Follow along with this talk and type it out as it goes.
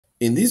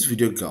In this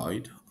video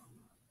guide,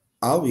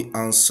 I will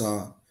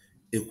answer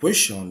a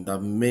question that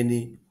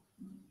many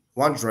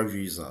OneDrive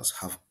users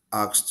have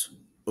asked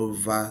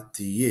over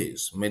the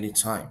years many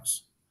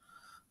times.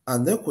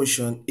 And the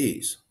question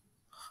is,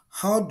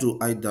 how do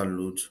I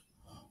download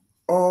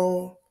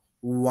all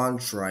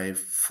OneDrive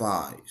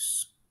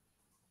files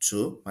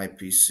to my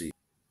PC?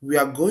 We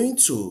are going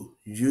to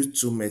use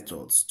two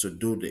methods to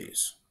do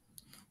this.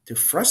 The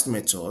first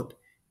method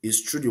is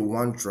through the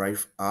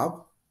OneDrive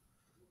app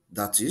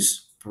that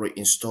is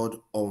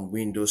pre-installed on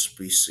Windows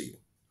PC.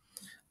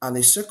 And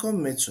the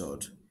second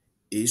method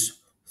is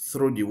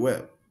through the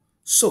web.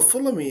 So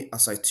follow me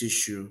as I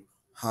teach you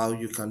how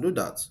you can do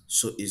that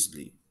so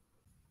easily.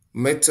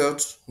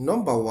 Method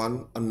number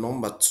one and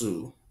number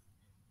two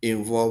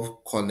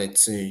involve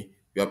connecting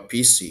your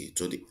PC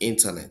to the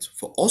internet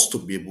for us to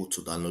be able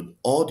to download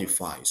all the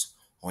files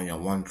on your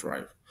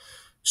OneDrive.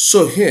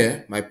 So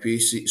here, my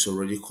PC is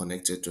already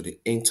connected to the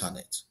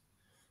internet.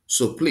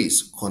 So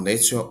please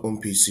connect your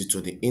own PC to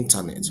the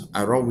internet.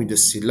 I run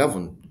Windows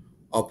 11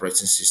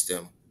 operating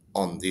system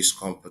on this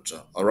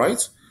computer. All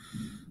right.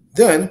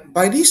 Then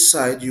by this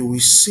side, you will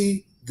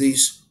see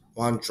this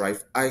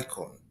OneDrive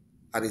icon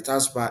at the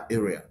taskbar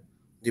area,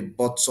 the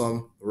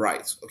bottom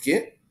right.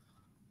 Okay.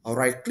 All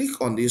right. Click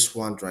on this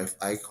OneDrive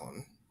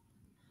icon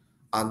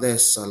and then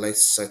select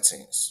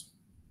settings.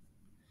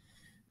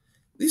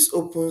 This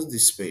opens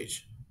this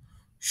page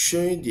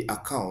showing the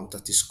account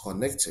that is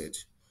connected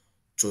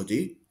to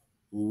the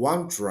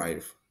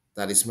OneDrive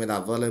that is made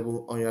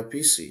available on your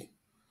PC.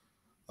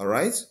 All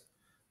right.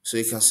 So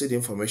you can see the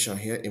information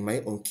here in my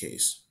own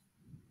case.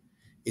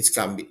 It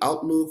can be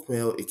Outlook,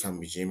 Mail, it can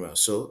be Gmail.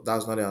 So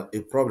that's not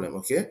a problem.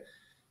 Okay.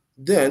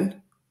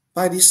 Then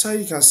by the side,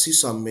 you can see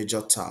some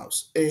major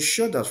tabs.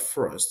 Ensure that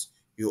first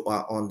you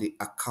are on the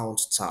account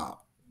tab.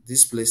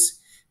 This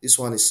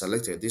one is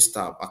selected. This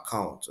tab,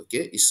 account,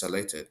 okay, is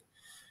selected.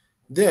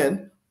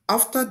 Then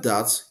after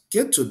that,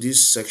 get to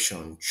this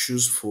section,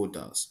 choose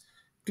folders.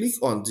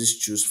 Click on this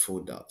choose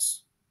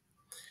folders.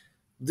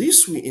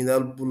 This will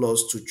enable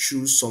us to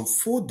choose some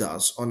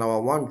folders on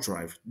our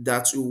OneDrive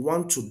that we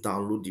want to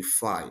download the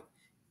file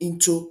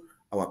into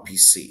our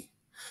PC.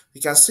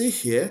 You can see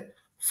here,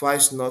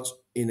 files not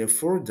in a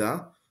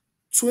folder,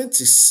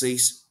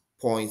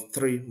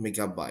 26.3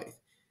 megabyte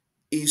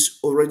is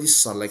already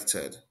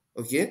selected.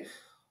 Okay,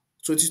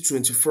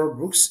 2024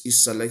 books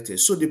is selected.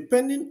 So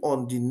depending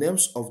on the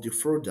names of the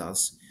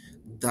folders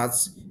that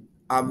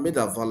are made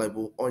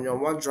available on your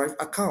OneDrive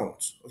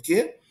account,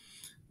 okay,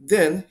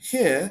 then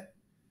here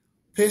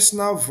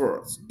personal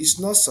vault is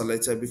not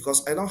selected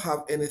because I don't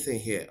have anything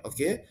here.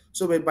 Okay,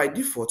 so but by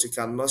default you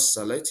cannot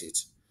select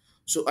it.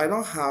 So I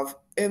don't have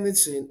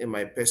anything in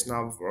my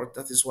personal vault.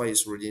 That is why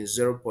it's reading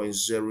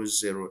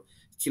 0.00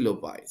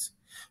 kilobytes.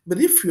 But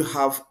if you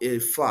have a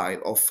file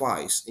or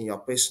files in your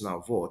personal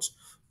vault,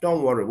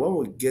 don't worry, when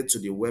we get to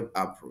the web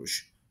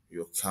approach,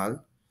 you can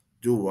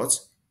do what?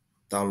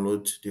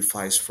 Download the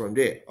files from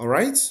there. All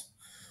right.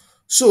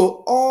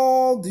 So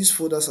all these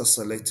folders are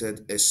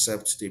selected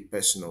except the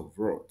personal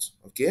vault.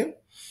 Okay.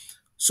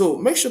 So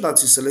make sure that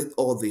you select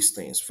all these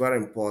things. Very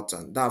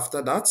important.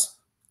 After that,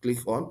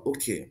 click on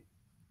OK.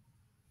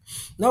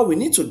 Now we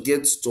need to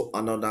get to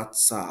another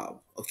tab.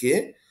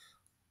 Okay.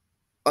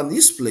 On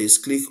this place,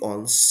 click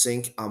on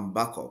Sync and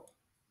Backup.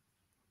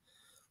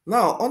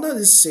 Now under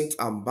this Sync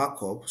and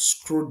Backup,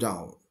 scroll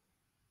down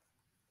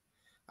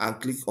and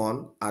click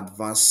on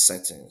Advanced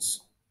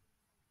Settings.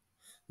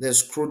 Then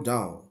scroll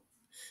down.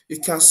 You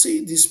can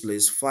see this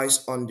place,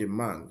 Files on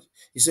Demand.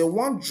 It's a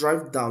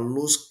OneDrive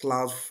downloads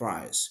cloud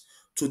files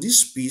to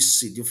this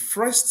PC the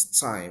first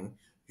time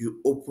you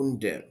open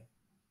them.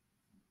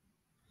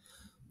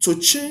 To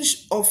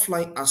change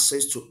offline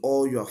access to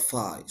all your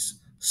files,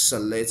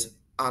 select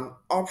an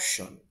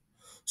option.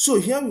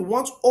 So here we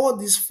want all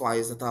these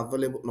files that are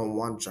available on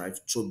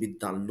OneDrive to be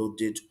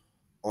downloaded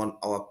on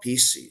our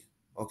PC.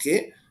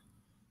 Okay,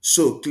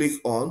 so click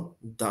on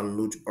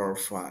Download All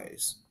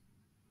Files.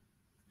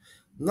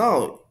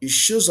 Now it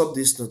shows up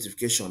this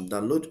notification,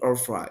 download all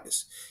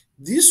files.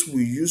 This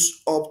will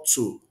use up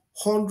to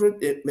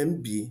 100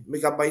 MB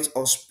megabytes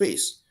of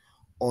space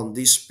on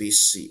this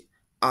PC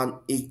and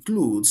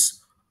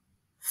includes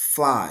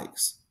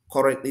files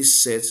currently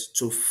set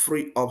to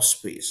free up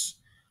space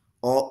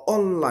or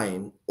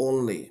online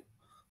only.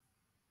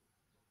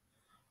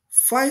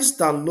 Files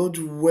download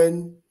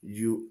when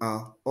you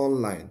are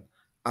online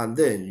and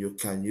then you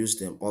can use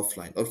them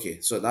offline.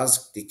 Okay, so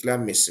that's the clear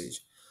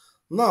message.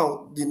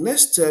 Now, the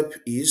next step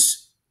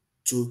is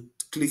to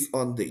click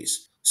on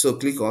this. So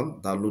click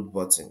on download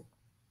button.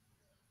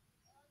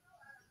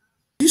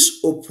 This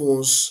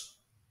opens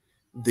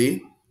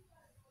the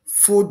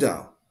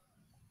folder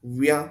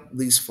where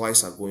these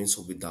files are going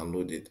to be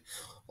downloaded.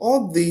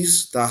 All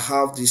these that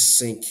have this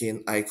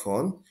syncing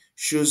icon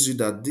shows you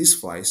that these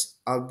files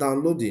are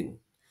downloading.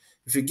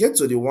 If you get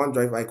to the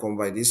OneDrive icon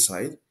by this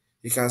side,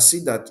 you can see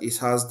that it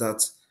has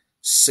that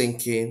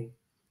syncing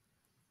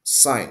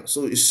sign.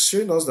 So it's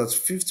showing us that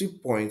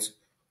 50.1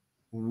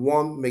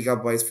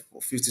 megabytes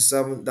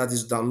 57 that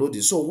is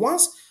downloaded. So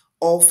once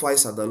all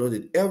files are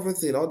downloaded.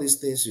 Everything, all these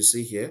things you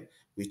see here,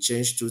 we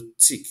change to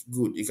tick.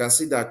 Good. You can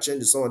see that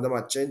changing. Some of them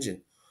are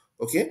changing.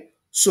 Okay.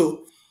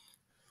 So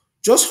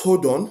just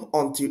hold on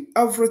until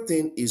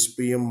everything is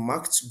being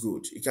marked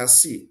good. You can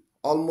see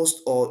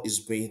almost all is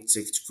being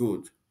ticked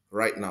good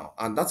right now.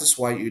 And that is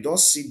why you don't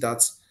see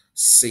that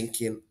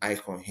syncing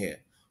icon here.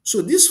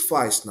 So these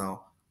files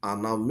now are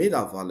now made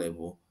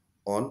available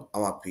on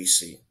our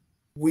PC.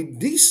 With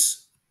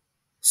these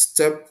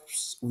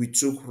steps we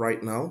took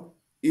right now,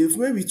 if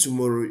maybe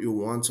tomorrow you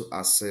want to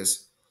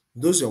access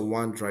those your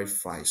OneDrive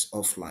files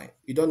offline,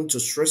 you don't need to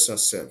stress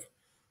yourself.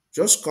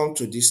 Just come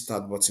to this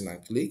start button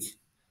and click,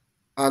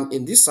 and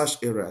in this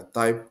search area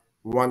type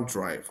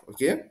OneDrive.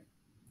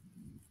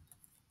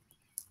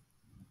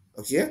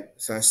 Okay,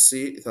 so I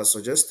see it has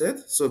suggested,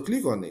 so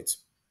click on it.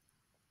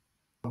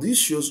 This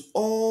shows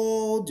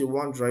all the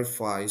OneDrive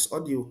files,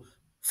 all the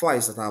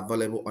files that are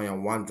available on your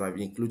OneDrive,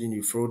 including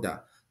the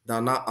folder that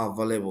are now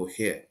available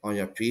here on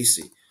your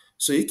PC.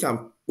 So you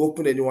can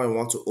open anyone you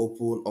want to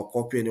open, or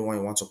copy anyone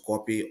you want to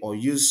copy, or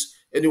use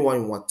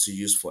anyone you want to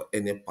use for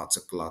any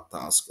particular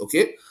task.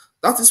 Okay,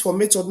 that is for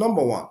method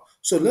number one.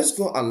 So let's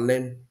go and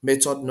learn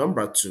method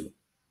number two.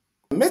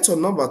 Method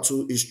number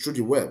two is through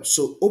the web.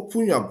 So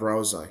open your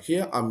browser.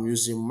 Here I'm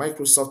using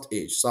Microsoft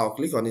Edge. So I'll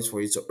click on it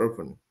for you to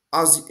open.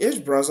 As the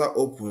Edge browser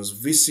opens,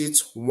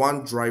 visit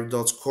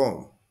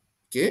onedrive.com.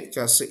 Okay, you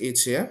can see it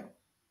here.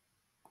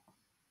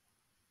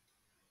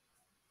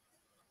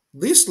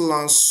 This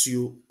lands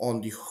you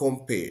on the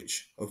home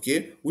page,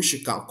 okay, which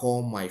you can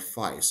call My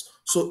Files.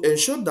 So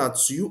ensure that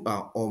you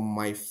are on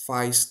My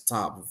Files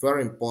tab.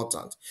 Very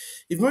important.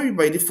 If maybe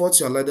by default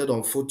you're landed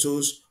on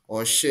Photos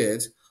or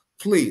Shared,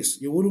 please,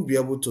 you wouldn't be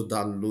able to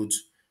download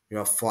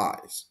your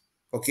files.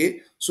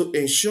 Okay, so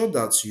ensure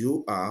that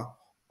you are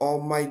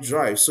on My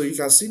Drive. So you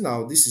can see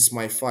now this is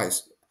My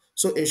Files.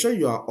 So ensure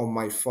you are on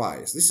My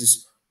Files. This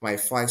is My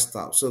Files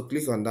tab. So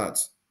click on that.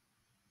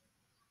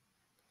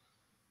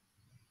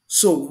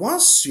 So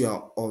once you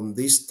are on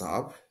this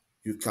tab,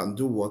 you can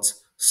do what?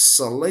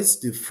 Select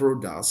the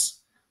folders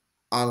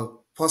and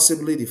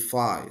possibly the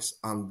files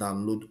and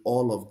download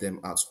all of them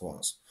at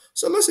once.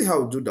 So let's see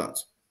how we do that.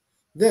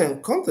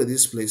 Then come to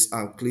this place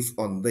and click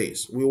on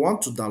this. We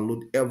want to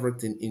download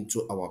everything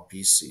into our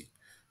PC.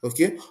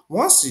 Okay,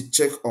 once you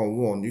check on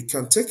one, you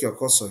can take your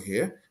cursor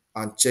here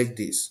and check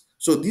this.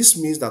 So this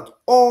means that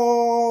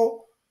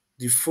all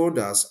the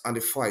folders and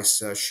the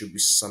files should be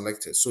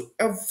selected. So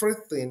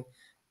everything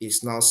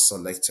is now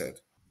selected.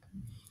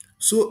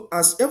 So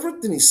as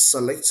everything is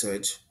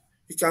selected,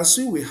 you can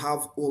see we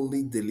have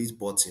only delete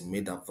button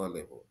made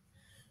available.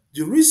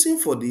 The reason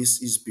for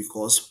this is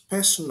because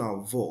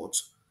personal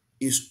vault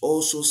is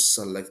also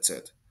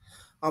selected,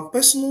 and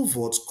personal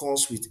vault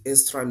comes with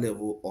extra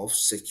level of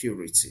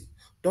security.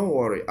 Don't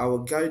worry, I will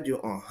guide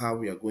you on how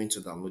we are going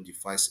to download the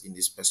files in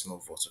this personal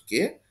vault.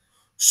 Okay,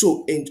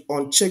 so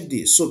uncheck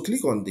this. So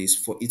click on this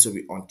for it to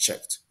be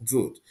unchecked.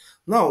 Good.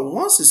 Now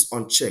once it's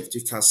unchecked,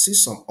 you can see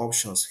some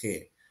options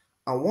here,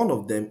 and one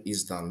of them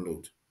is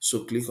download.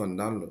 So click on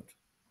download.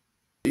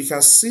 You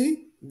can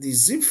see the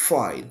zip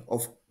file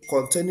of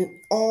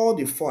containing all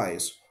the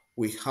files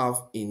we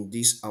have in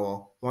this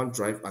our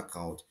OneDrive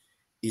account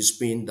is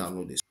being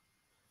downloaded.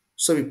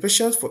 So be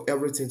patient for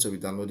everything to be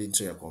downloaded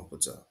into your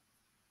computer.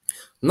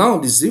 Now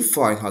the zip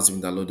file has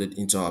been downloaded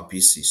into our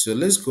PC. So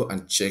let's go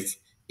and check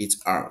it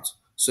out.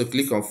 So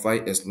click on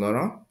File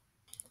Explorer.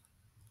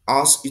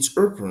 As it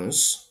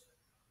opens,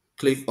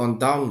 click on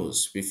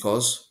Downloads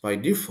because by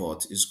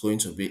default it's going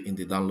to be in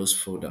the Downloads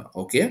folder.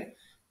 Okay.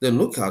 Then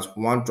look at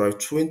OneDrive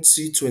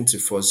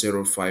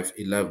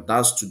 2024-05-11.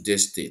 That's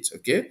today's date.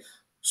 Okay.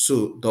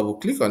 So double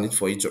click on it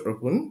for it to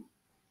open.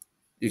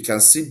 You can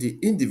see the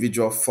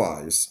individual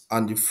files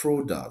and the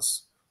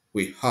folders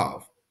we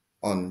have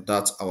on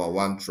that our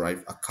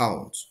OneDrive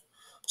account.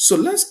 So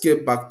let's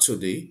get back to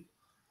the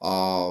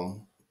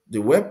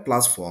web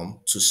platform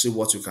to see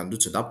what you can do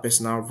to that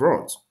personal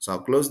vault. So I'll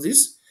close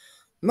this.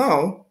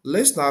 Now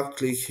let's now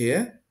click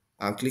here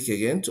and click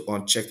again to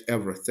uncheck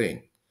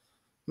everything.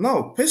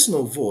 Now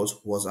personal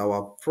vault was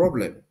our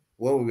problem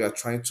when we were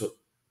trying to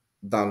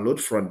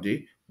download from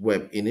the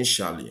web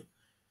initially.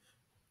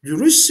 The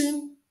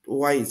reason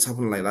why it's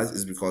happening like that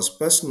is because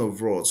personal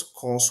vault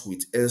comes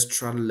with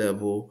extra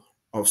level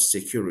of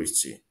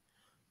security.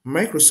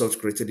 Microsoft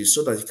created it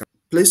so that you can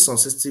place some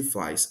sensitive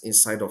files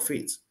inside of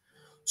it.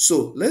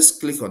 So let's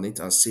click on it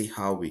and see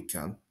how we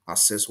can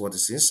access what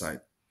is inside.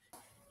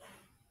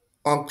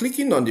 On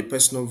clicking on the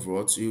personal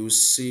vault, you will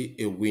see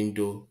a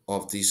window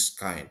of this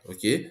kind.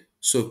 Okay,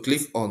 so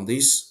click on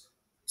this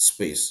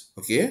space.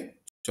 Okay,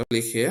 just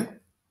click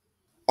here.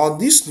 On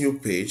this new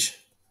page,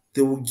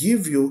 they will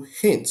give you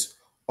hints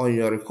on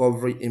your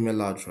recovery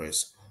email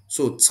address.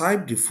 So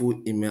type the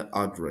full email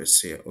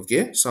address here.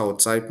 Okay, so I'll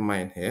type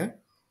mine here.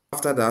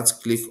 After that,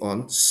 click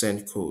on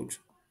send code.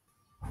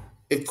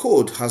 A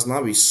code has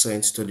now been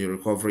sent to the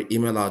recovery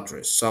email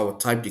address. So I will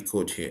type the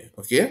code here.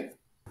 Okay,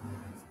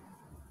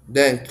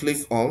 then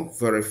click on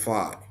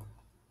verify.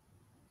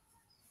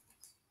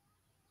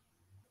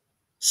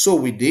 So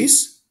with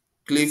this,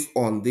 Click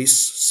on this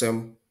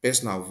same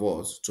personal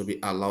vault to be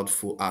allowed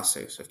full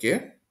access,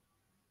 okay?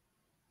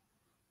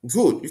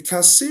 Good. You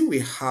can see we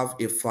have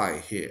a file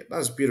here.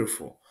 That's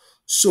beautiful.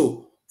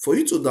 So for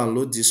you to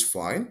download this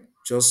file,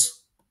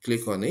 just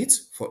click on it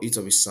for it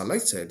to be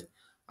selected.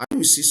 And you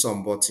will see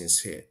some buttons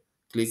here.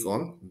 Click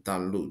on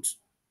download.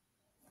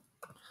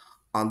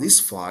 And this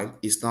file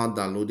is now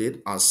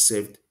downloaded and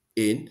saved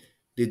in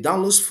the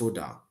downloads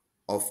folder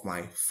of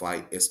my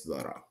file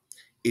explorer.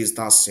 It's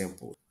that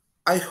simple.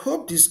 I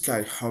hope this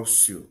guide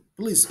helps you.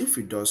 Please, if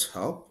it does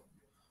help,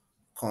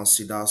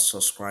 consider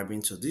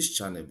subscribing to this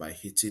channel by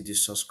hitting the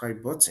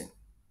subscribe button.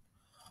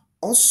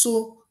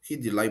 Also,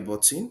 hit the like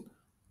button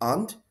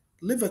and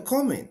leave a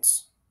comment.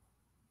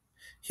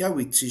 Here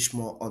we teach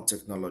more on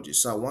technology,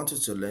 so I want you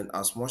to learn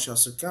as much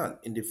as you can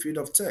in the field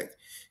of tech.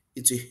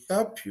 It will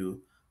help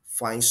you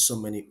find so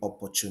many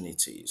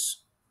opportunities.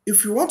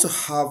 If you want to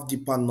have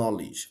deeper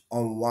knowledge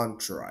on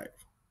OneDrive,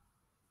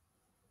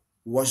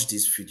 watch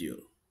this video.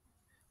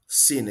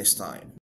 See you next time.